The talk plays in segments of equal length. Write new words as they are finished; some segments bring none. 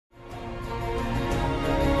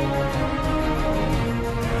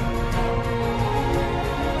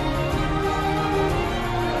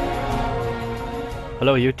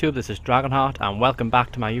Hello YouTube, this is Dragonheart and welcome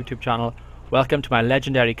back to my YouTube channel. Welcome to my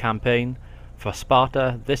legendary campaign for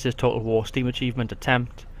Sparta. This is Total War Steam Achievement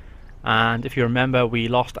Attempt, and if you remember, we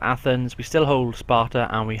lost Athens, we still hold Sparta,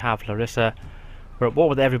 and we have Larissa. We're at war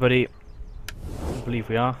with everybody. I believe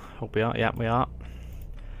we are. Hope we are. Yeah, we are.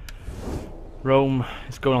 Rome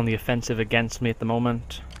is going on the offensive against me at the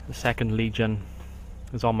moment. The Second Legion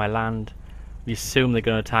is on my land. We assume they're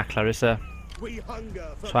going to attack Larissa.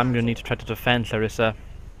 So I'm going to need to try to defend Larissa.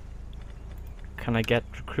 Can I get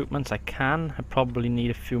recruitments? I can. I probably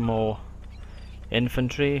need a few more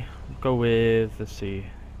infantry. Go with, let's see,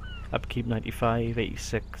 upkeep 95,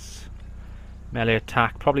 86. Melee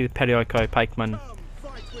attack, probably the Perioikoi pikemen.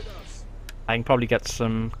 I can probably get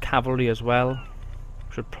some cavalry as well.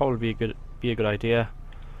 Should probably be a good idea.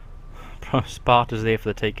 Sparta's there for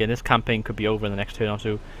the taking. This campaign could be over in the next turn or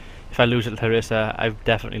two. If I lose at Larissa, I've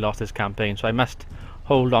definitely lost this campaign, so I must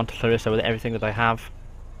hold on to Larissa with everything that I have.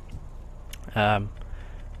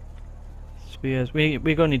 Spears. We're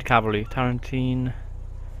going to need cavalry. Tarentine.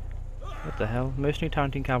 What the hell? Mercenary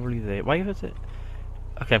Tarentine cavalry there. Why is it?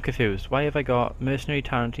 Okay, I'm confused. Why have I got mercenary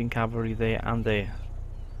Tarentine cavalry there and there?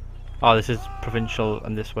 Oh, this is provincial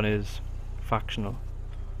and this one is factional.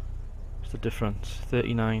 What's the difference?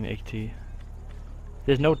 39, 80.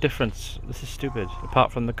 There's no difference. This is stupid,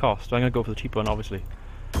 apart from the cost. I'm going to go for the cheaper one, obviously.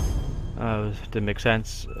 Didn't make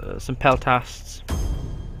sense. Some peltasts.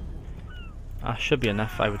 Should be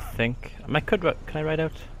enough, I would think. Can I ride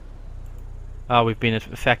out? Oh, we've been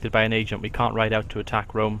affected by an agent. We can't ride out to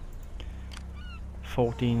attack Rome.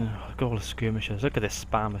 14. Look at all the skirmishers. Look at this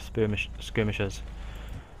spam of skirmishers.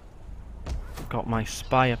 Got my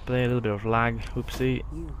spy up there. A little bit of lag. Oopsie.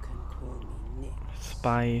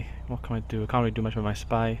 Spy. What can I do? I can't really do much with my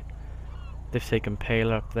spy. They've taken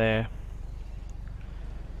Paler up there.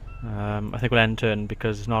 I think we'll end turn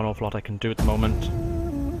because there's not an awful lot I can do at the moment.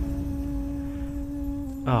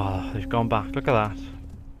 Oh, they've gone back. Look at that.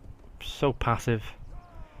 So passive.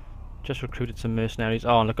 Just recruited some mercenaries.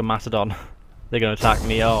 Oh, and look at Macedon. They're going to attack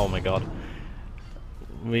me. Oh my god.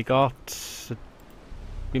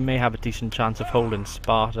 We may have a decent chance of holding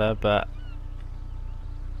Sparta, but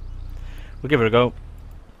we'll give it a go.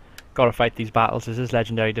 Gotta fight these battles. This is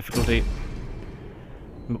legendary difficulty.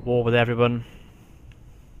 I'm at war with everyone.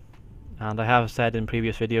 And I have said in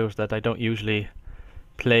previous videos that I don't usually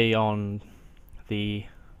play on the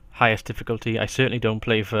highest difficulty. I certainly don't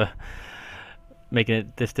play for making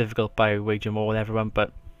it this difficult by waging war with everyone,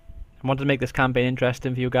 but I wanted to make this campaign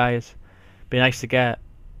interesting for you guys. Be nice to get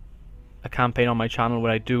a campaign on my channel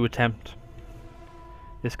where I do attempt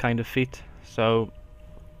this kind of feat. So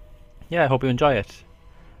yeah, I hope you enjoy it.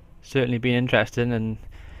 Certainly been interesting, and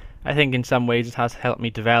I think in some ways it has helped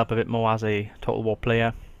me develop a bit more as a Total War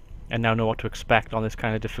player and now know what to expect on this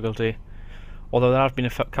kind of difficulty. Although there have been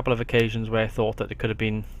a couple of occasions where I thought that it could have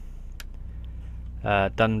been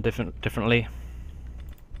done differently.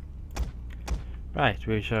 Right,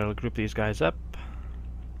 we shall group these guys up.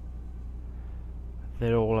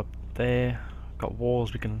 They're all up there. Got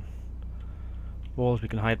walls we can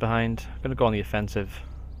hide behind. I'm gonna go on the offensive.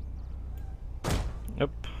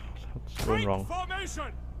 Nope. What's going wrong?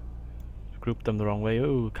 Grouped them the wrong way.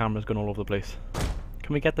 Ooh, camera's going all over the place.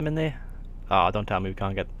 Can we get them in there? Ah, don't tell me we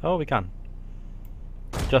can't get... Oh, we can.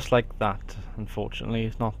 Just like that. Unfortunately,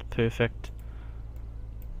 it's not perfect.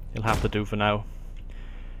 It'll have to do for now.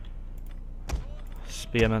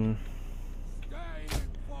 Spearmen.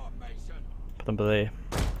 Put them over there.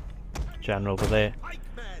 General over there.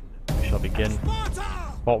 We shall begin.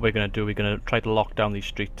 What we're going to do, we're going to try to lock down these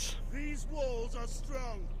streets.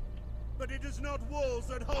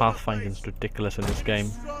 Pathfinding's ridiculous in this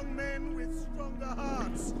game.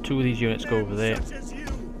 Two of these units go over there.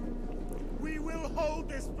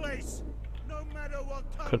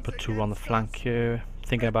 Could put two on the flank here.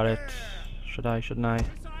 Thinking about it. Should I? Shouldn't I?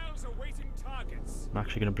 I'm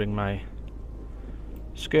actually going to bring my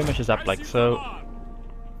skirmishers up like so.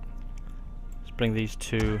 Let's bring these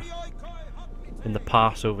two in the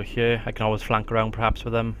pass over here. I can always flank around perhaps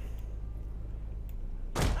with them.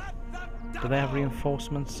 Do they have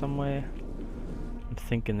reinforcements somewhere? I'm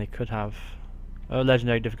thinking they could have. Oh,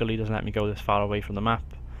 legendary difficulty doesn't let me go this far away from the map,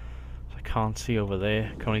 so I can't see over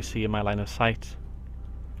there. I can only see in my line of sight.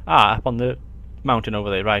 Ah, up on the mountain over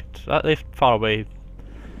there, right. They're far away.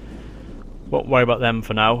 Won't worry about them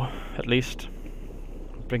for now, at least.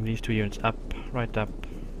 Bring these two units up, right up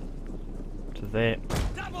to there.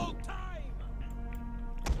 Oh,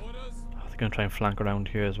 they're going to try and flank around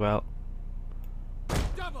here as well.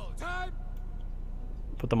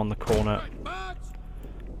 Put them on the corner.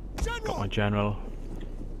 Got my general.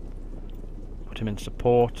 Put him in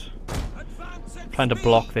support. Trying to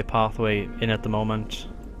block their pathway in at the moment.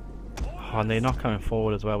 Oh, and they're not coming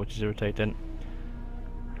forward as well, which is irritating.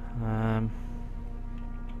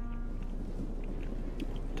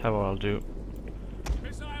 Tell what I'll do.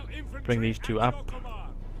 Bring these two up.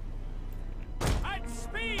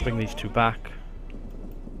 Bring these two back.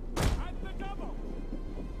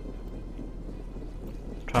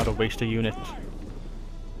 Try to waste a unit.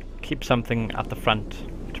 Keep something at the front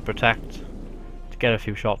to protect, to get a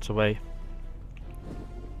few shots away.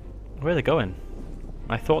 Where are they going?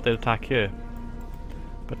 I thought they'd attack here,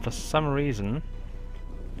 but for some reason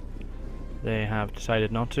they have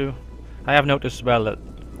decided not to. I have noticed as well that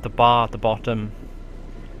the bar at the bottom,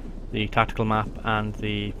 the tactical map, and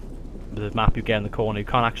the map you get in the corner, you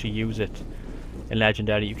can't actually use it in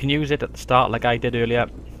Legendary. You can use it at the start like I did earlier,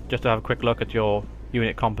 just to have a quick look at your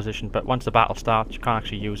unit composition, but once the battle starts you can't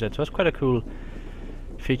actually use it, so it's quite a cool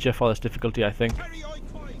feature for this difficulty, I think.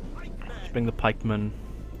 Let's bring the pikemen.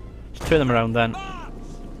 Let's turn them around then.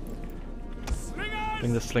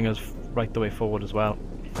 Bring the slingers right the way forward as well.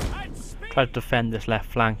 Try to defend this left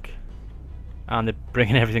flank. And they're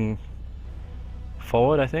bringing everything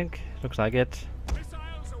forward, I think. Looks like it.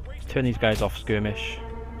 Let's turn these guys off skirmish.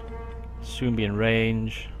 Soon be in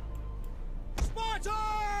range.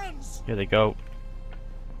 Here they go.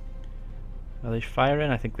 Are they firing?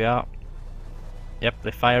 I think they are. Yep,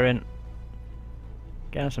 they're firing.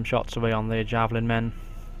 Getting some shots away on their javelin men.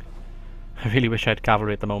 I really wish I had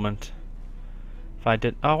cavalry at the moment. If I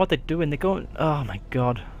did... Oh, what they're doing? They're going... Oh my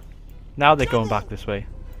god. Now they're going back this way.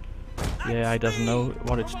 Yeah, I doesn't know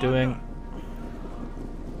what it's doing.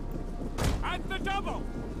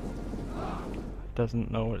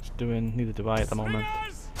 Doesn't know what it's doing. Neither do I at the moment.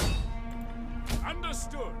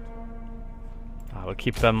 Understood. We'll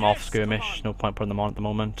keep them off skirmish. No point putting them on at the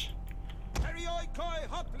moment.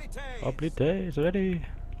 Hoplite is ready.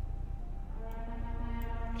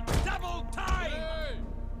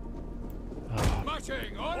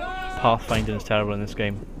 Pathfinding is terrible in this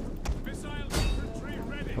game.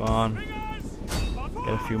 Come on.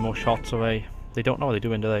 Get a few more shots away. They don't know what they're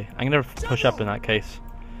doing, do they? I'm going to push up in that case.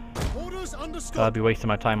 I'll be wasting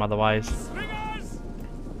my time otherwise.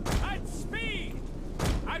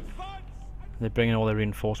 They're bringing all their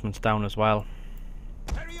reinforcements down as well.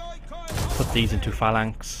 Put these into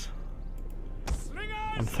phalanx.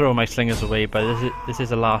 I'm throwing my slingers away, but this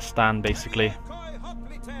is a last stand basically.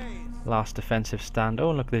 Last defensive stand.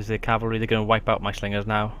 Oh look, there's the cavalry. They're going to wipe out my slingers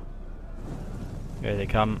now. Here they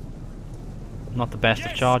come. Not the best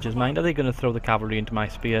of charges, mind. Are they going to throw the cavalry into my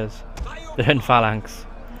spears? They're in phalanx.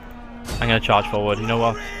 I'm going to charge forward. You know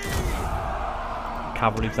what?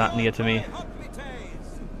 Cavalry's that near to me.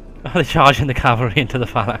 Oh, they're charging the cavalry into the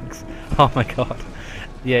phalanx. Oh my god.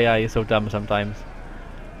 The AI is so dumb sometimes.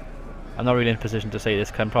 I'm not really in a position to say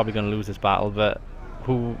this because I'm probably going to lose this battle, but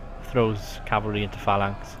who throws cavalry into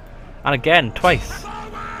phalanx? And again, twice!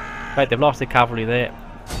 Right, they've lost their cavalry there.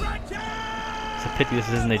 It's a pity this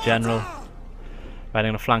isn't a general. Right, I'm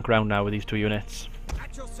going to flank round now with these two units.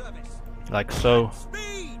 Like so.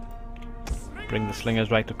 Bring the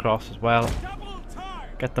slingers right across as well.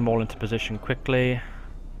 Get them all into position quickly.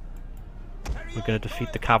 We're going to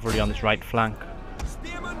defeat the cavalry on this right flank.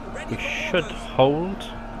 We should hold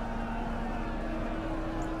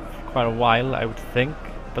for quite a while, I would think,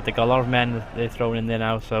 but they got a lot of men they're throwing in there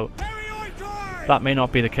now, so that may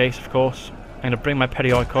not be the case, of course. I'm going to bring my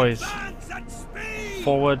Perioikoi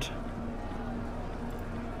forward.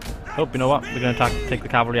 Oh, you know what? We're going to take the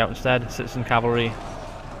cavalry out instead. Citizen cavalry.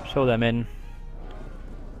 Show them in.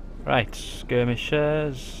 Right,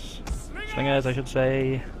 skirmishers. Slingers, I should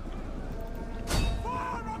say.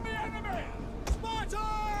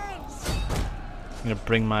 I'm going to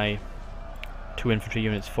bring my 2 infantry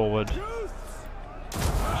units forward. I'm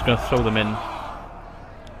just going to throw them in.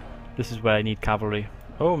 This is where I need cavalry.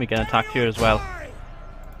 Oh, we get attacked here as well.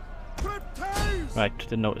 Right,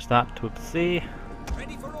 didn't notice that. Whoopsie.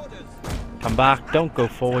 Come back. Don't go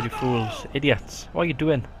forward, you fools. Idiots. What are you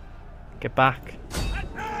doing? Get back.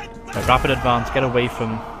 Right, rapid advance. Get away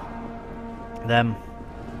from them.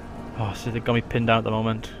 Oh, so they've got me pinned down at the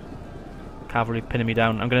moment. Cavalry pinning me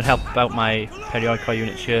down. I'm going to help out my Perioikoi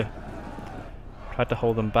units here. Try to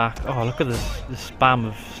hold them back. Oh, look at this spam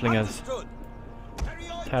of slingers.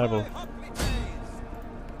 Terrible.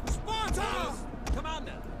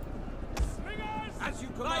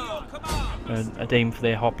 A aim for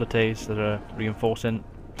their hoplites that are reinforcing.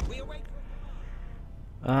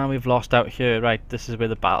 And we've lost out here. Right, this is where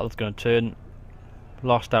the battle's going to turn.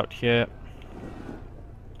 Lost out here.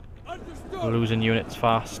 We're losing units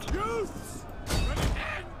fast.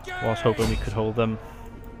 Was hoping we could hold them.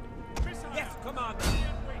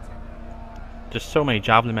 just so many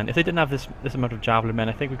javelin men. If they didn't have this amount of javelin men,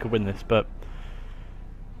 I think we could win this, but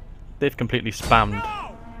they've completely spammed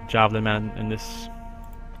javelin men in this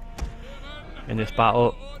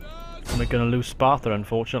battle, and we're going to lose Sparta,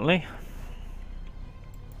 unfortunately.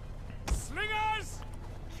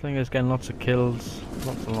 Slingers getting lots of kills,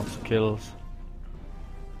 lots and lots of kills.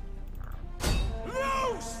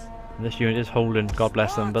 And this unit is holding, God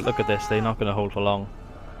bless them, but look at this, they're not going to hold for long.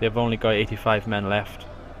 They've only got 85 men left,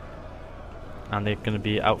 and they're going to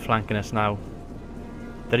be outflanking us now.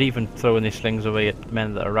 They're even throwing these slings away at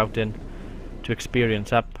men that are routing to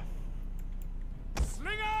experience up.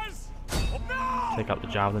 Take out the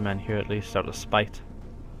javelin men here at least, out of spite.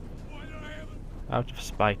 Out of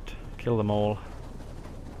spite. Kill them all.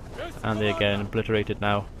 And they're getting obliterated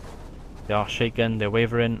now. They are shaken, they're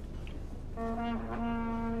wavering.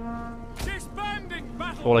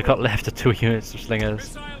 All I got left are 2 units of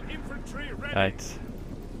slingers. Right.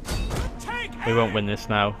 We won't win this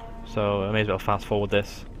now, so I may as well fast forward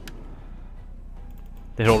this.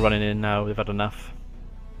 They're all running in now, they've had enough.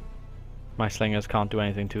 My slingers can't do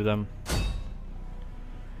anything to them.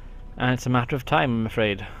 And it's a matter of time, I'm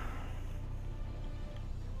afraid.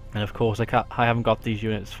 And of course I haven't got these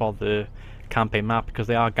units for the campaign map because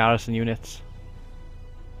they are garrison units.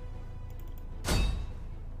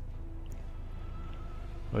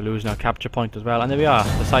 We're losing our capture point as well, and there we are,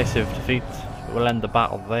 decisive defeat. We'll end the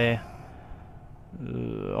battle there.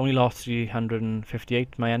 Only lost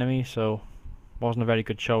 358 my enemy, so wasn't a very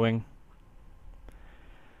good showing.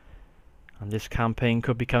 And this campaign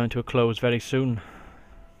could be coming to a close very soon,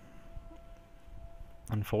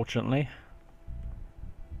 unfortunately.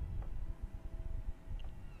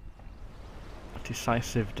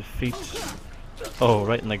 Decisive defeat. Oh,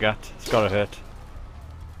 right in the gut. It's gotta hurt.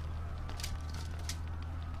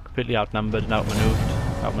 Completely outnumbered and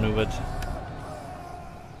outmaneuvered.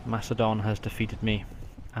 Macedon has defeated me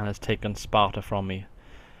and has taken Sparta from me.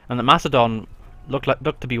 And the Macedon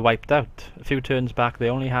looked to be wiped out. A few turns back they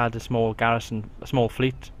only had a small garrison, a small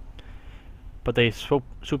fleet, but they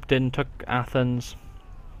swooped in, took Athens,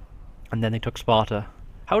 and then they took Sparta.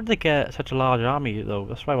 How did they get such a large army though?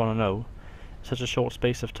 That's what I want to know. Such a short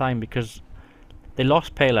space of time, because they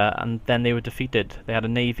lost Pella and then they were defeated. They had a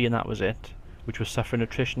navy and that was it, which was suffering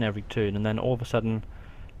attrition every turn, and then all of a sudden,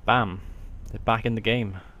 bam, they're back in the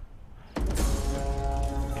game.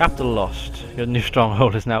 Capital lost. Your new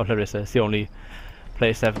stronghold is now Larissa. It's the only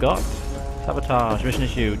place they've got. Sabotage. Mission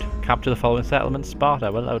issued. Capture the following settlements.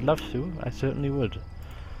 Sparta. Well, I would love to. I certainly would.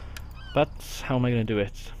 But how am I going to do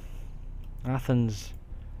it? Athens.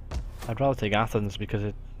 I'd rather take Athens because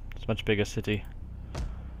it's a much bigger city.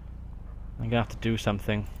 I'm going to have to do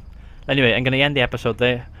something. Anyway, I'm going to end the episode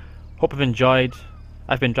there. Hope you've enjoyed.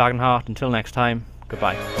 I've been Dragonheart. Until next time,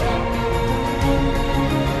 goodbye.